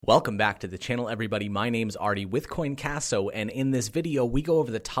Welcome back to the channel, everybody. My name's Artie with CoinCasso, and in this video, we go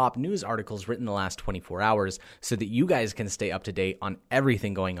over the top news articles written in the last 24 hours so that you guys can stay up to date on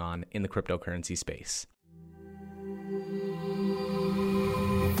everything going on in the cryptocurrency space.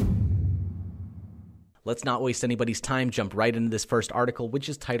 Let's not waste anybody's time, jump right into this first article, which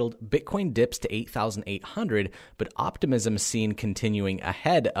is titled, Bitcoin Dips to 8,800, but Optimism Seen Continuing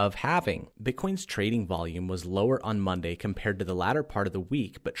Ahead of Halving. Bitcoin's trading volume was lower on Monday compared to the latter part of the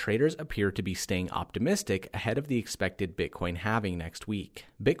week, but traders appear to be staying optimistic ahead of the expected Bitcoin halving next week.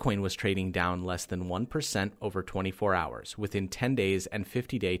 Bitcoin was trading down less than 1% over 24 hours, within 10 days and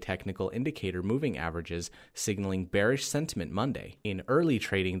 50-day technical indicator moving averages signaling bearish sentiment Monday. In early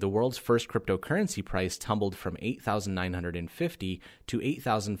trading, the world's first cryptocurrency price tumbled from 8,950 to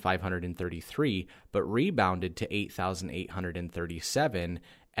 8,533, but rebounded to 8,837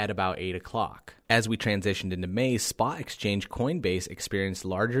 at about 8 o'clock. As we transitioned into May, spot exchange Coinbase experienced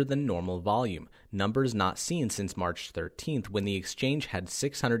larger than normal volume, numbers not seen since March 13th when the exchange had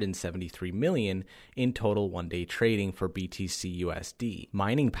 673 million in total one-day trading for BTC USD.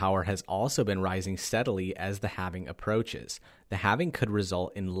 Mining power has also been rising steadily as the halving approaches. The halving could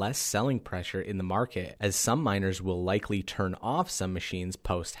result in less selling pressure in the market, as some miners will likely turn off some machines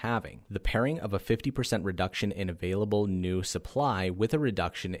post-halving. The pairing of a 50% reduction in available new supply with a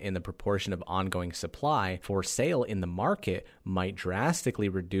reduction in the proportion of ongoing supply for sale in the market might drastically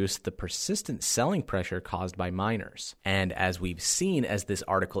reduce the persistent selling pressure caused by miners. And as we've seen, as this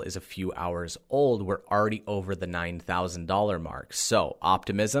article is a few hours old, we're already over the $9,000 mark. So,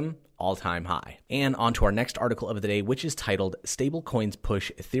 optimism, all-time high. And on to our next article of the day, which is titled, Stablecoins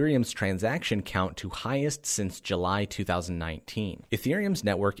Push Ethereum's Transaction Count to Highest Since July 2019. Ethereum's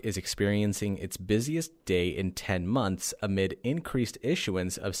network is experiencing its busiest day in 10 months amid increased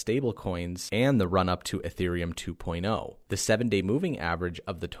issuance of stablecoins and the run-up to Ethereum 2.0. The 7-day moving average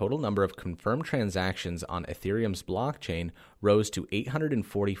of the total number of confirmed transactions on Ethereum's blockchain rose to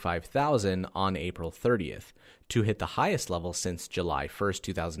 845,000 on April 30th, to hit the highest level since July 1st,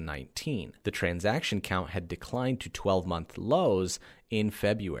 2019. The transaction count had declined to 12-month lows in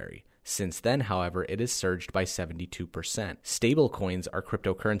February. Since then, however, it has surged by 72%. Stablecoins are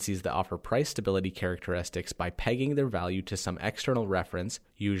cryptocurrencies that offer price stability characteristics by pegging their value to some external reference,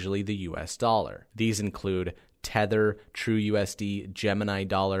 usually the US dollar. These include Tether, TrueUSD, Gemini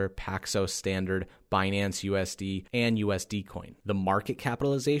Dollar, Paxos Standard, Binance USD, and USD Coin. The market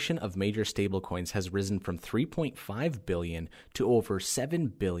capitalization of major stablecoins has risen from $3.5 billion to over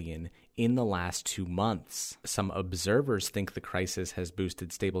 $7 billion in the last 2 months. Some observers think the crisis has boosted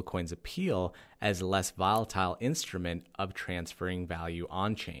stablecoins' appeal as a less volatile instrument of transferring value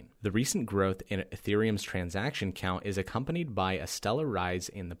on-chain. The recent growth in Ethereum's transaction count is accompanied by a stellar rise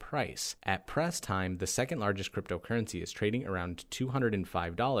in the price. At press time, the second largest cryptocurrency is trading around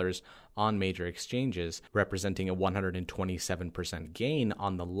 $205 on major exchanges, representing a 127% gain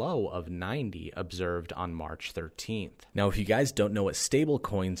on the low of 90 observed on March 13th. Now, if you guys don't know what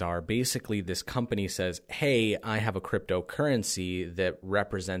stablecoins are, basically this company says, hey, I have a cryptocurrency that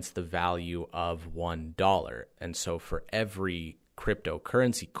represents the value of $1. And so for every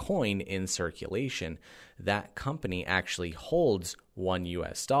cryptocurrency coin in circulation, that company actually holds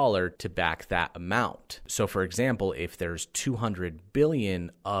 $1 to back that amount. So for example, if there's 200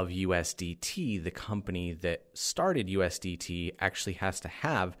 billion of USDT, the company that started USDT actually has to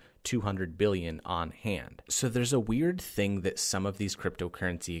have 200 billion on hand. So there's a weird thing that some of these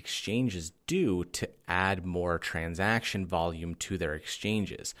cryptocurrency exchanges do to add more transaction volume to their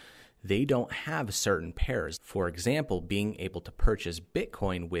exchanges. They don't have certain pairs. For example, being able to purchase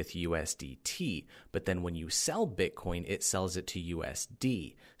Bitcoin with USDT, but then when you sell Bitcoin, it sells it to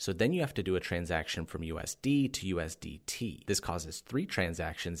USD. So then you have to do a transaction from USD to USDT. This causes 3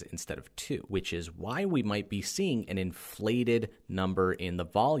 transactions instead of 2, which is why we might be seeing an inflated number in the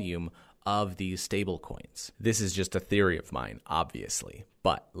volume of these stablecoins. This is just a theory of mine, obviously.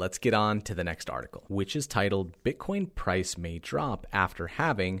 But let's get on to the next article, which is titled, Bitcoin Price May Drop After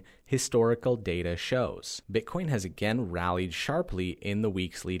Halving, Historical Data Shows. Bitcoin has again rallied sharply in the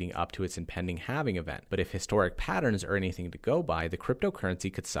weeks leading up to its impending halving event, but if historic patterns are anything to go by, the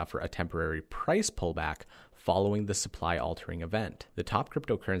cryptocurrency could suffer a temporary price pullback following the supply-altering event. The top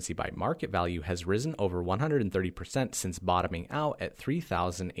cryptocurrency by market value has risen over 130% since bottoming out at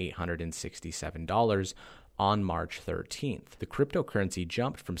 $3,867 on March 13th. The cryptocurrency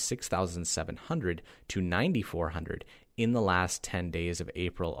jumped from $6,700 to $9,400 in the last 10 days of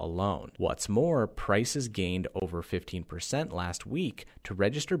April alone. What's more, prices gained over 15% last week to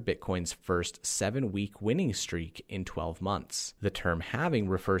register Bitcoin's first 7-week winning streak in 12 months. The term halving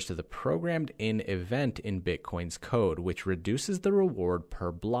refers to the programmed-in event in Bitcoin's code, which reduces the reward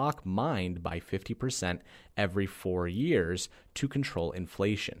per block mined by 50% every 4 years to control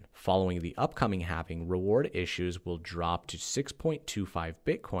inflation. Following the upcoming halving, reward issues will drop to 6.25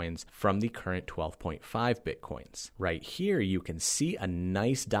 Bitcoins from the current 12.5 Bitcoins. Right here, you can see a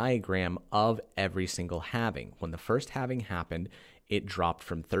nice diagram of every single halving. When the first halving happened, it dropped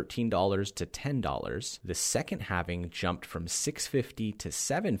from $13 to $10. The second halving jumped from $650 to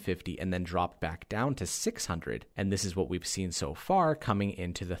 $750 and then dropped back down to $600. And this is what we've seen so far coming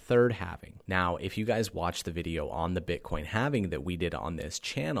into the third halving. Now, if you guys watched the video on the Bitcoin halving that we did on this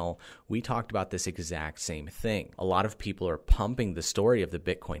channel, we talked about this exact same thing. A lot of people are pumping the story of the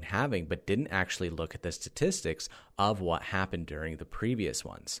Bitcoin halving, but didn't actually look at the statistics of what happened during the previous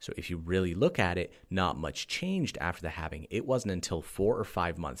ones. So if you really look at it, not much changed after the halving. It wasn't until 4 or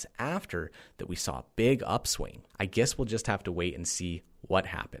 5 months after that we saw a big upswing. I guess we'll just have to wait and see what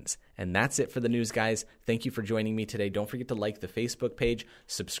happens. And that's it for the news, guys. Thank you for joining me today. Don't forget to like the Facebook page,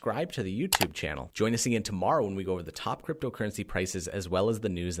 subscribe to the YouTube channel. Join us again tomorrow when we go over the top cryptocurrency prices as well as the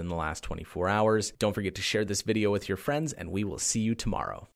news in the last 24 hours. Don't forget to share this video with your friends, and we will see you tomorrow.